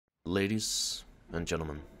Ladies and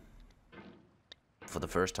gentlemen, for the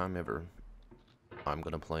first time ever, I'm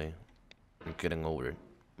gonna play Getting Over It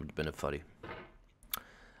with Bennett Foddy.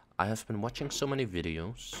 I have been watching so many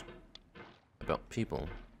videos about people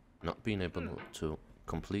not being able to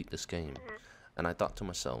complete this game, and I thought to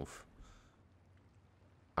myself,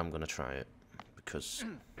 I'm gonna try it, because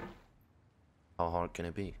how hard can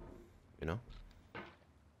it be, you know?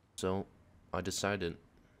 So I decided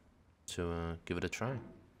to give it a try.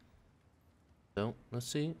 So let's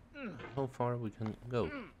see how far we can go.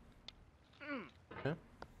 Yeah.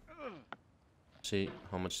 See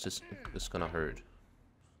how much this is gonna hurt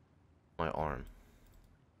my arm.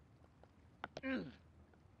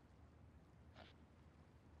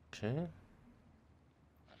 Okay.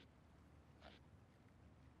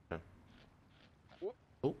 Yeah.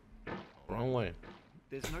 Oh, wrong way.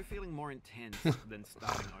 There's no feeling more intense than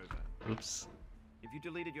starting over. Oops. If you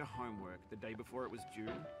deleted your homework the day before it was due,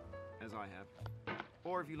 as I have,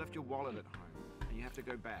 or if you left your wallet at home and you have to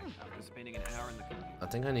go back after spending an hour in the computer. I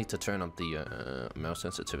think I need to turn up the mouse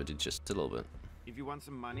sensitivity just a little bit. If you won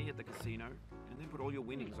some money at the casino and then put all your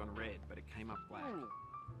winnings on red but it came up black.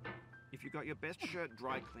 If you got your best shirt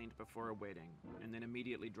dry cleaned before a wedding and then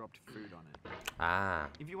immediately dropped food on it. Ah.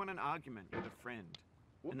 If you won an argument with a friend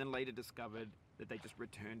and then later discovered that they just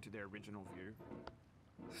returned to their original view.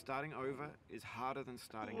 Starting over is harder than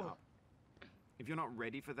starting up. If you're not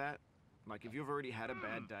ready for that, like if you've already had a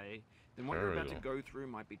bad day, then what you're about to go through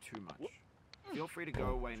might be too much. Feel free to go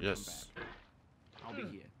away and come back. I'll be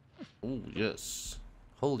here. Oh, yes.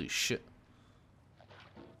 Holy shit.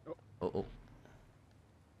 Oh, oh.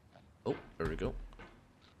 Oh, there we go.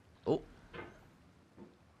 Oh.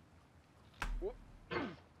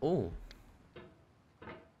 Oh.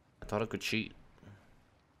 I thought I could cheat.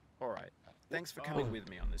 Alright, thanks for coming with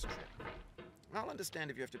me on this trip. I'll understand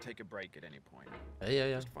if you have to take a break at any point. Yeah.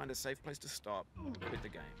 Just find a safe place to stop, quit the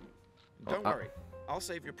game. Don't worry, I'll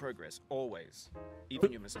save your progress, always.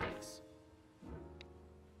 Even your mistakes.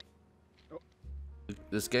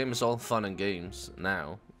 This game is all fun and games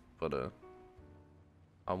now, but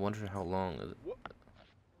I wonder how long is it?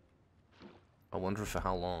 I wonder for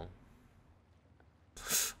how long.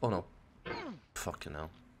 Oh no. Fucking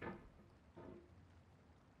hell.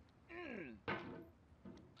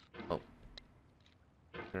 Oh.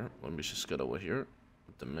 Here, let me just get over here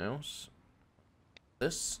with the mouse.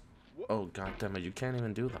 This? Oh god damn it, you can't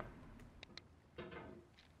even do that.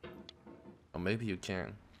 Or maybe you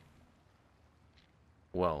can.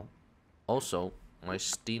 Well, also, my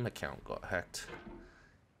Steam account got hacked.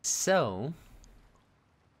 So,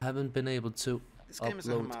 I haven't been able to This game is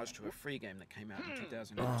a homage to a free game that came out in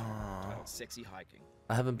 2002 titled Sexy Hiking.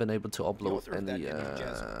 I haven't been able to The upload author of that any game is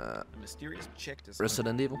Jasmine, a mysterious Czech designer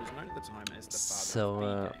Resident Evil. who was known at the time as the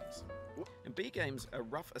father of So, B-games. And B-games are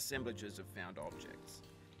rough assemblages of found objects.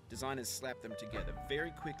 Designers slap them together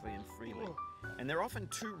very quickly and freely, and they're often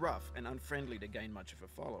too rough and unfriendly to gain much of a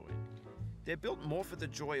following. They're built more for the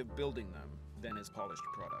joy of building them than as polished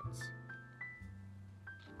products.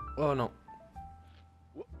 Oh no.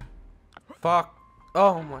 Fuck.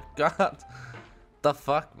 Oh my god. The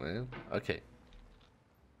fuck, man. Okay.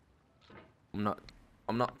 I'm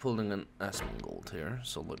not pulling an Asmongold here,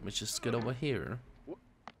 so let me just get over here.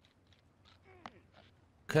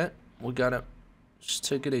 Okay, we gotta just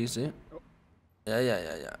take it easy.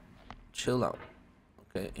 Yeah. Chill out.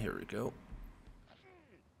 Okay, here we go.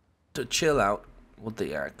 To chill out with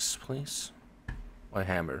the axe, please. Or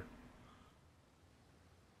hammer.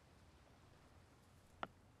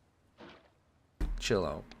 Chill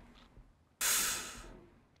out.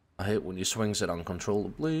 I hate when he swings it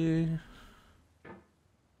uncontrollably.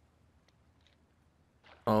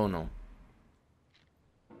 Oh no.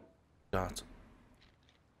 God.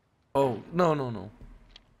 Oh, no.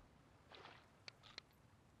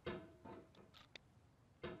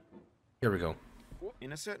 Here we go.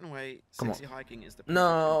 In a certain way, Come Sexy Hiking is the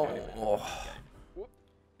No. perfect game.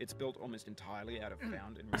 It's built almost entirely out of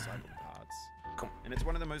found and recycled parts, and it's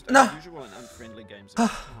one of the most unusual and unfriendly games of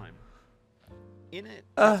its time. In it,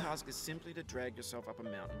 the task is simply to drag yourself up a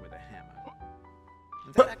mountain with a hammer.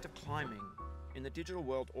 And that act of climbing, in the digital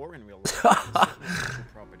world or in real life, has certain essential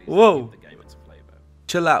properties that give the game its flavor.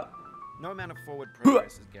 Chill out. No amount of forward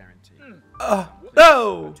progress is guaranteed.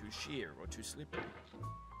 No. Are too sheer or too slippery.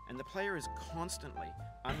 And the player is constantly,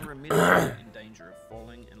 unremittingly in danger of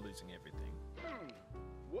falling and losing everything.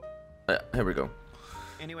 Here we go.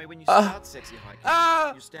 Anyway, when you start Sexy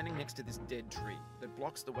Hiking, you're standing next to this dead tree that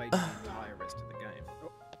blocks the way to the entire rest of the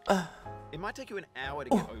game. It might take you an hour to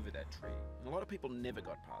get over that tree, and a lot of people never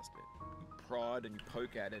got past it. You prod and you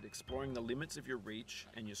poke at it, exploring the limits of your reach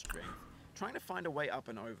and your strength, trying to find a way up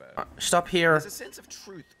and over. Stop here. There's a sense of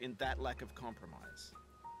truth in that lack of compromise.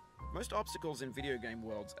 Most obstacles in video game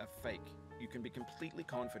worlds are fake. You can be completely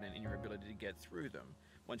confident in your ability to get through them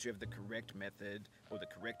once you have the correct method or the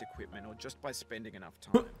correct equipment or just by spending enough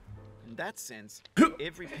time. In that sense,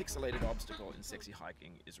 every pixelated obstacle in Sexy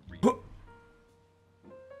Hiking is real.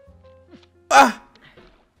 Ah!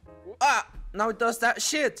 Ah! Now it does that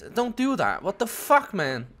shit. Don't do that. What the fuck,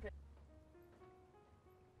 man?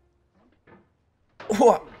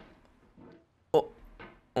 What? Oh.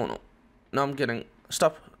 Oh no. Now I'm getting...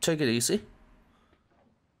 Stop. Take it easy.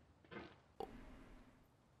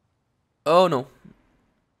 Oh no.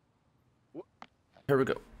 Here we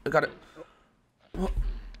go. I got it.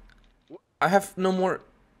 I have no more.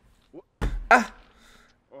 Ah!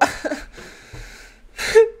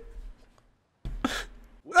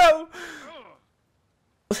 No!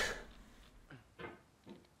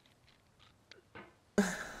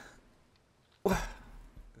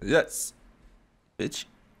 Yes. Bitch.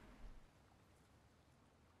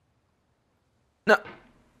 No.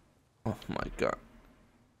 Oh my god.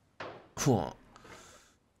 Cool.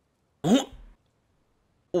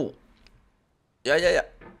 Oh. Yeah.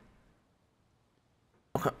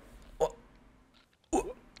 Okay. Oh.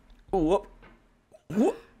 Oh.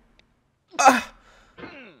 Oh. Ah.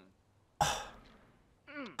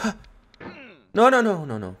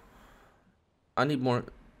 No. I need more.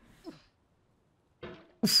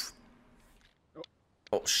 Oof.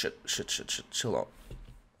 Oh shit. Chill out.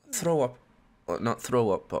 Throw up. Not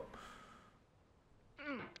throw up, but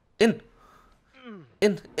in.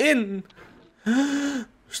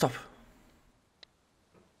 Stop.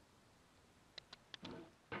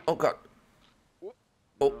 Oh god.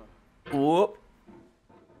 Oh. Whoop.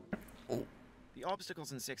 Oh. The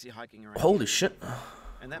obstacles in Sexy Hiking are Holy shit.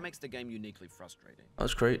 And that makes the game uniquely frustrating.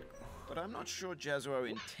 That's great. But I'm not sure Jazzuo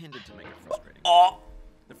intended to make it frustrating. Oh.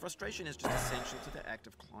 The frustration is just essential to the act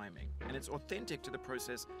of climbing, and it's authentic to the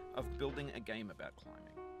process of building a game about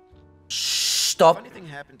climbing. Stop. A funny thing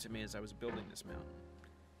happened to me as I was building this mountain.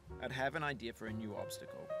 I'd have an idea for a new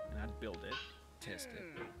obstacle, and I'd build it, test it,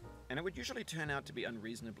 and it would usually turn out to be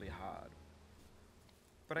unreasonably hard.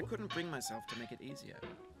 But I couldn't bring myself to make it easier.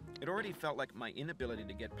 It already felt like my inability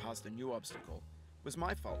to get past a new obstacle was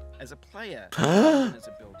my fault as a player rather than as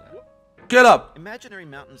a builder. Get up! Imaginary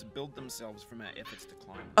mountains build themselves from our efforts to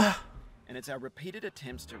climb them. And it's our repeated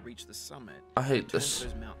attempts to reach the summit I hate that this.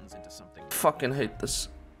 turns those mountains into something. Fucking hate this.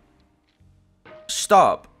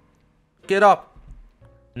 Stop. Get up.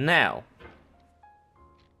 Now.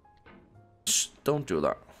 Shh, don't do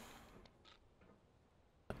that.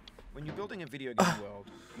 When you're building a video game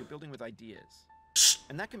world, you're building with ideas. Shh.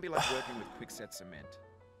 And that can be like working with quickset cement.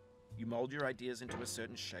 You mold your ideas into a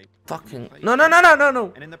certain shape. Fucking... No.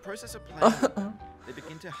 No. And in the process of playing with them, they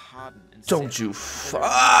begin to harden and Don't set you until they're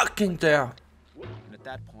fucking dare. And at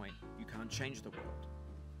that point, you can't change the world.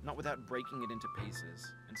 Not without breaking it into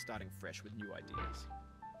pieces and starting fresh with new ideas.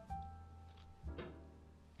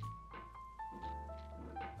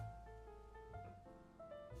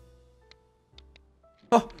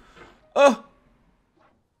 Oh!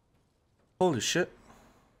 Holy shit.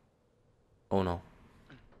 Oh no.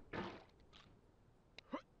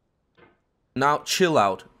 Now chill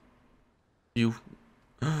out. You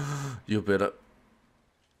better.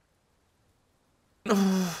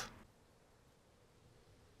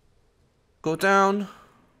 Go down.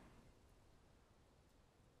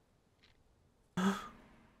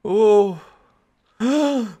 Oh.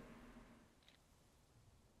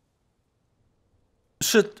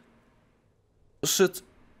 Shit.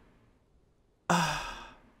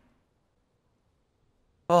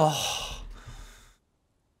 Oh.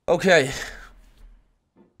 Okay.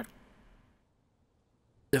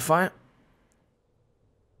 If I...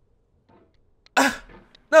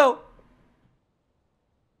 No!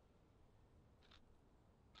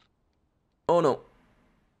 Oh no.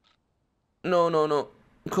 No.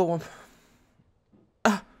 Go on.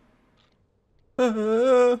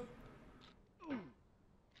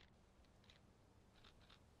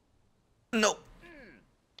 No.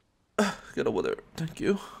 Get over there. Thank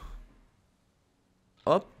you.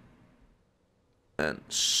 Up. And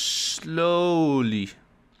slowly.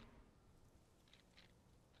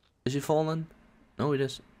 Is he falling? No, he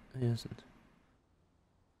isn't. He isn't.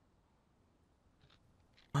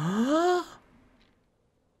 Oh.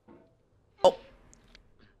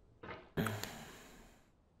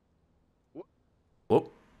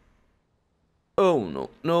 Whoop. Oh no.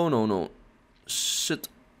 No. Shit.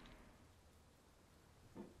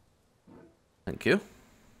 Thank you.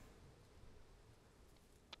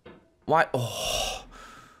 Why? Oh.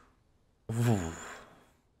 Ooh.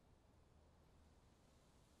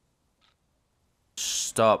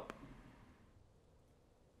 Stop.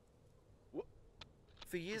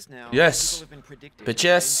 For years now, Yes. people have been predicting Bitch, that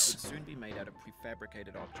yes. things would soon be made out of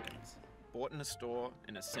prefabricated objects, bought in a store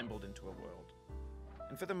and assembled into a world.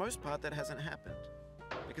 And for the most part, that hasn't happened.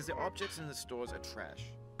 Because the objects in the stores are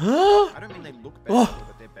trash. I don't mean they look bad or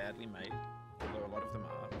that they're badly made, although a lot of them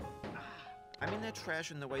are. I mean they're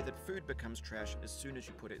trash in the way that food becomes trash as soon as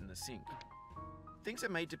you put it in the sink. Things are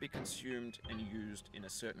made to be consumed and used in a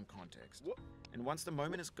certain context. And once the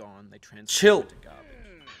moment is gone, they transform into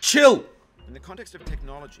garbage. Chill! In the context of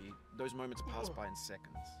technology, those moments pass by in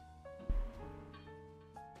seconds.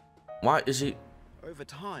 Why is he... Over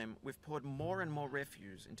time, we've poured more and more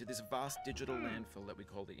refuse into this vast digital landfill that we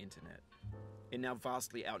call the internet. It now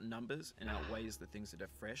vastly outnumbers and outweighs the things that are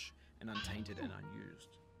fresh and untainted and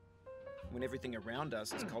unused. When everything around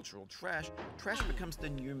us is cultural trash, trash becomes the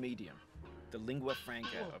new medium, the lingua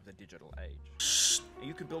franca of the digital age. And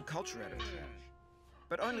you can build culture out of trash.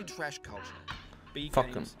 But only trash culture. Be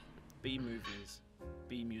games, be movies,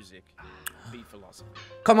 be music, be philosophy.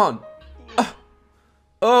 Come on!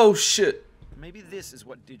 Oh shit! Maybe this is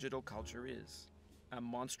what digital culture is. A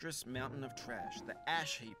monstrous mountain of trash, the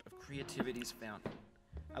ash heap of creativity's fountain.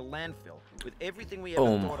 A landfill with everything we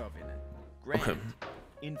ever thought of in it. Grand,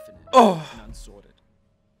 infinite, and unsorted.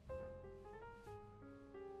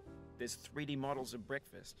 There's 3D models of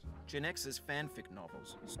breakfast, Gen X's fanfic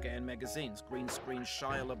novels, scan magazines, green screen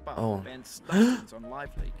Shia LaBeouf, banned stuntings on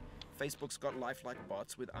LiveLeak. Facebook's got lifelike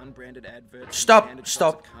bots with unbranded adverts. Stop!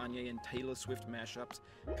 Kanye and Taylor Swift mashups.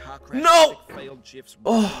 Car crash failed GIFs,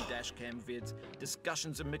 dash cam vids,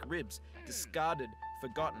 discussions of McRibs, discarded,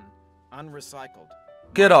 forgotten, unrecycled.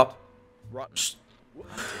 Get up! Rotten.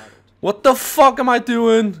 Untitled. What the fuck am I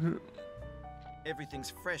doing? Everything's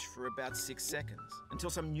fresh for about 6 seconds, until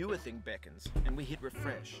some newer thing beckons, and we hit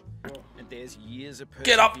refresh. And there's years of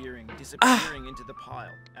persevering, disappearing into the pile,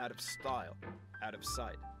 out of style, out of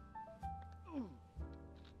sight.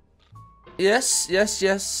 Yes, yes,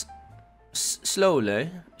 yes. Slowly,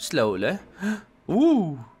 slowly.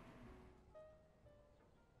 Ooh.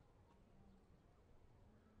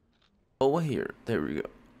 Over here. There we go.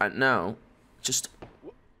 And now, just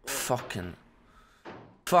fucking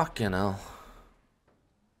hell.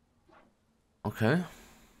 Okay.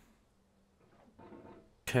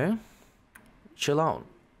 Okay. Chill out.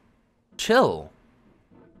 Chill.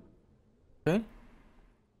 Okay.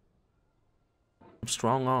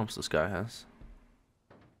 Strong arms this guy has.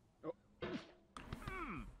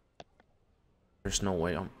 There's no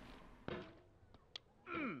way I'm...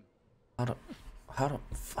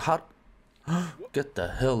 How get the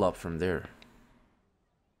hell up from there.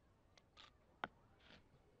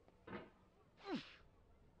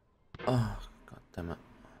 Oh, god damn it.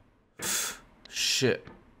 Shit.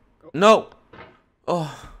 No!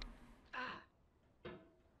 Oh.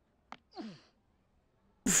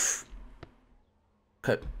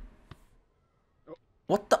 Okay.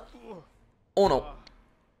 What the? Oh no.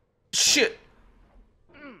 Shit.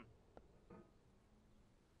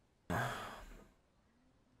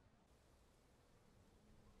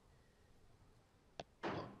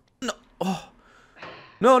 No. Oh.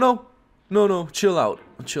 No, no. No, no. Chill out.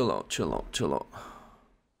 Chill out. Chill out. Chill out.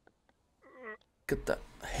 Get the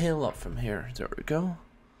hell up from here. There we go.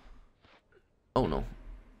 Oh no.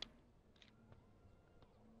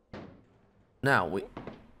 Now we...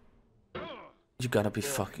 You gotta be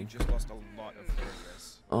fucking... You just lost a lot of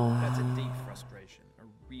progress. That's a deep frustration. A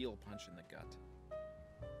real punch in the gut.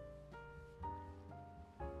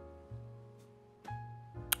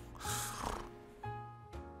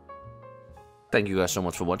 Thank you guys so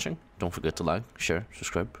much for watching. Don't forget to like, share,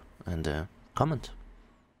 subscribe, and comment.